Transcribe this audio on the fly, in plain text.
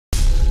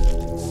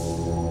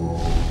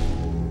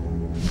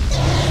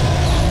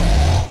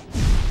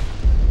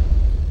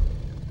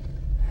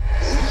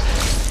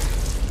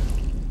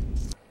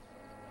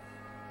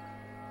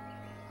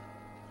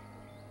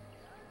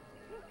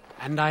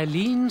And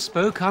Eileen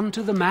spoke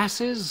unto the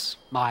masses,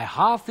 "My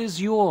hearth is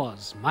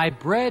yours, my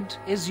bread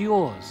is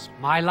yours,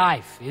 my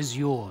life is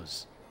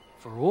yours.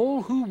 For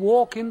all who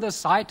walk in the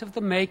sight of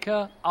the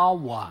Maker are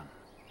one."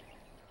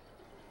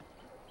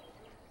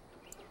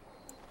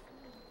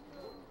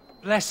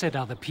 Blessed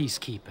are the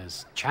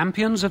peacekeepers,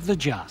 champions of the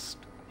just.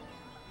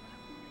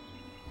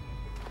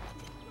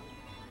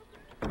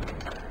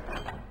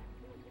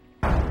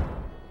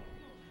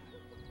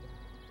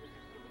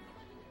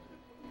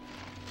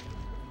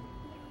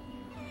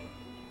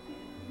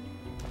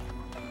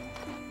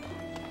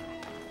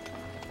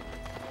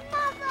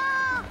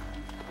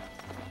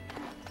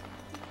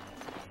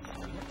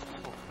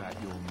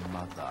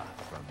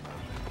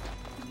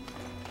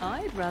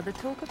 I'd rather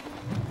talk about...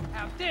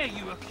 How dare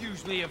you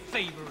accuse me of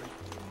thievery?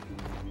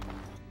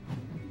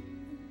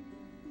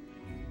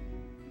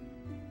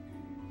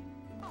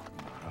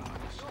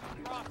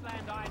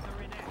 Grassland eyes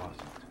are in it.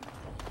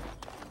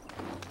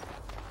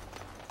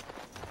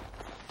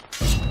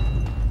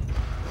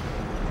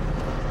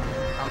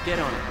 I'll get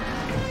on it.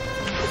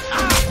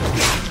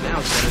 Now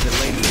it's better than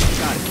later.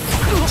 Got it.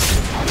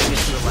 Bring it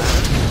to the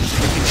ladder.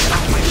 You can get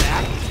off my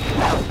back.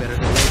 Now it's better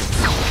than later.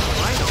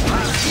 Alright.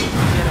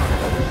 Get on it.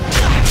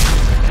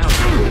 Now it's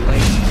better than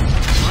later.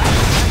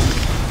 Alright.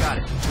 Got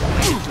it.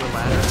 Bring it to a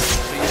ladder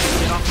so you can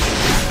get off my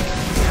back.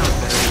 Now it's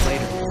better than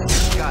later.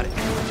 Got it.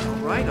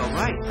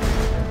 Alright.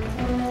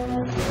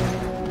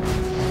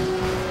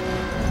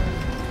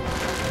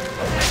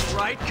 That's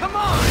right, come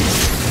on!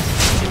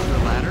 Get to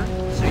a ladder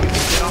so you can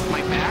get off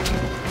my back.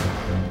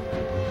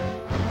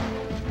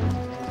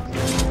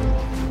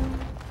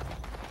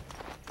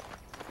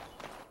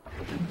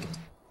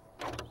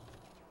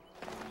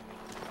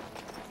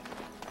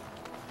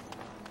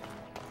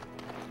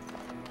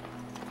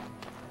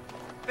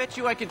 Bet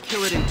you I could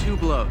kill it in 2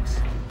 blows.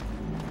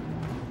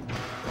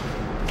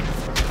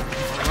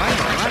 Alright.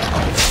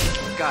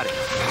 Got it.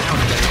 Now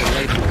it's better than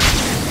later.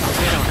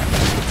 Get on it.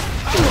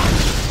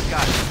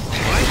 Got it.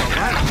 Alright.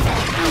 Now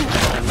it's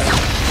better than later.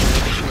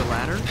 Get to the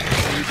ladder so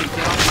you can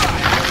get off my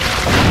back.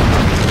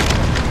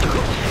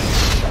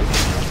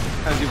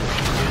 As you wish.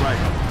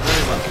 Right.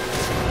 Very well.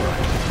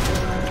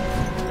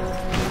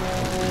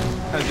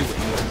 As you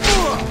wish.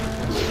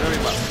 Very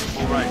well.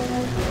 All right.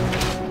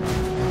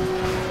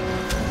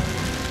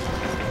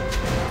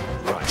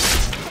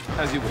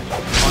 As you wish.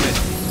 On it.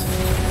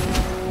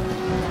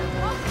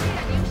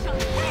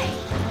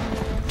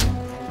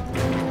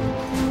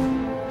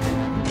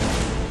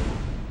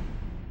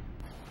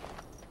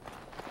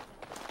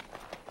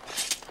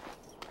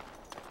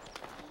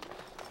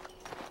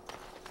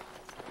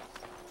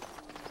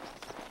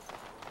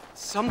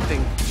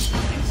 Something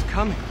is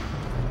coming.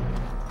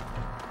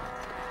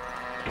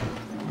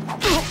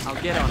 I'll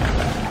get on it. Now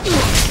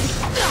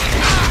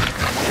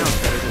it's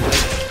better than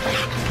later.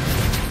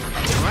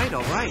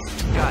 Alright.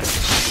 Got it.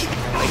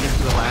 Leg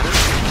into the ladder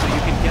so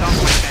you can get off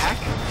my back.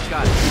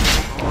 Got it.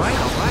 Alright.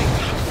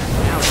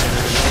 Now it's better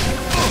than later.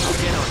 I'll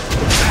get on it.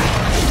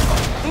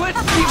 Let's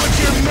see what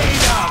you're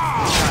made of!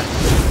 Got it.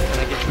 Can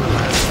I get to the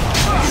ladder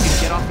so you can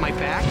get off my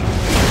back?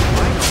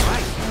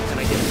 Alright. Can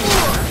I get to the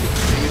ladder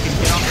so you can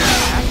get off my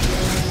back?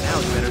 Now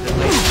it's better than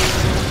later.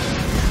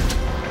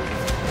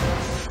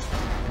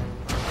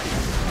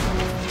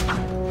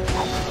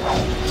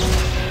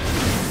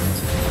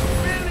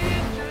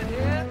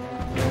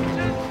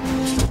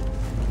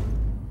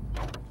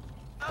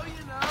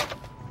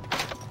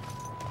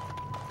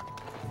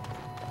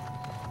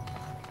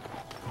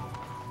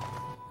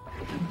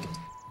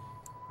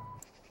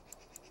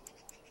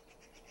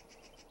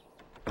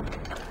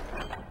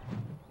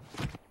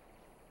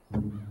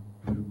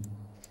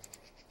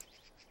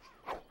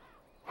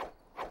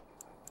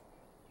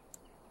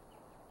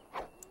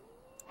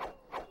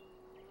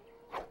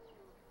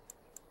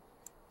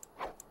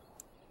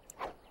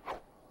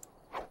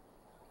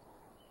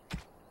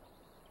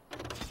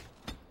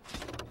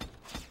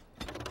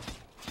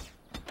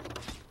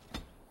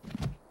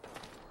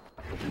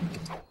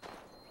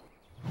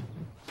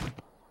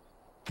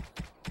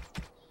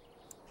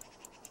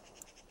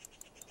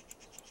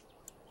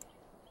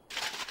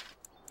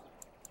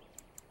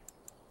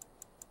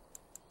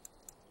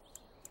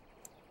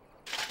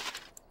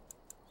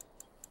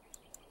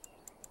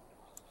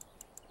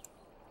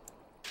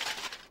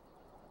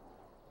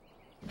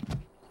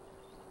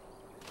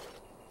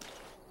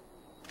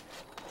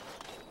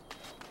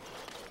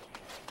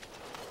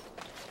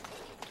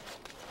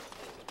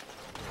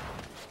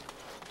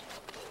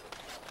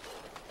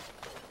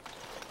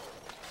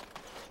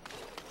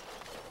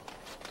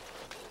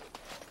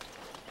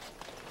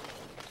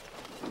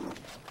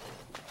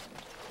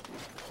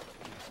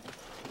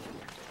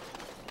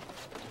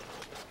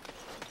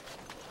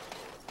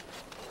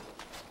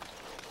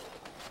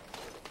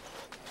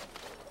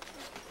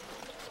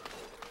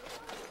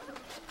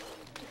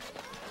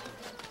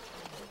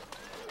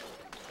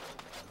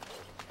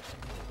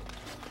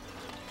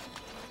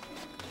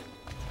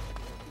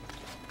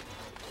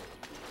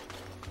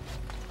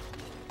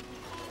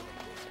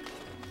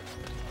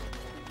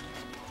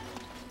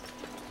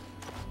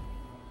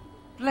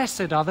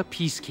 Blessed are the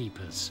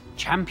peacekeepers,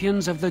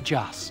 champions of the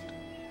just.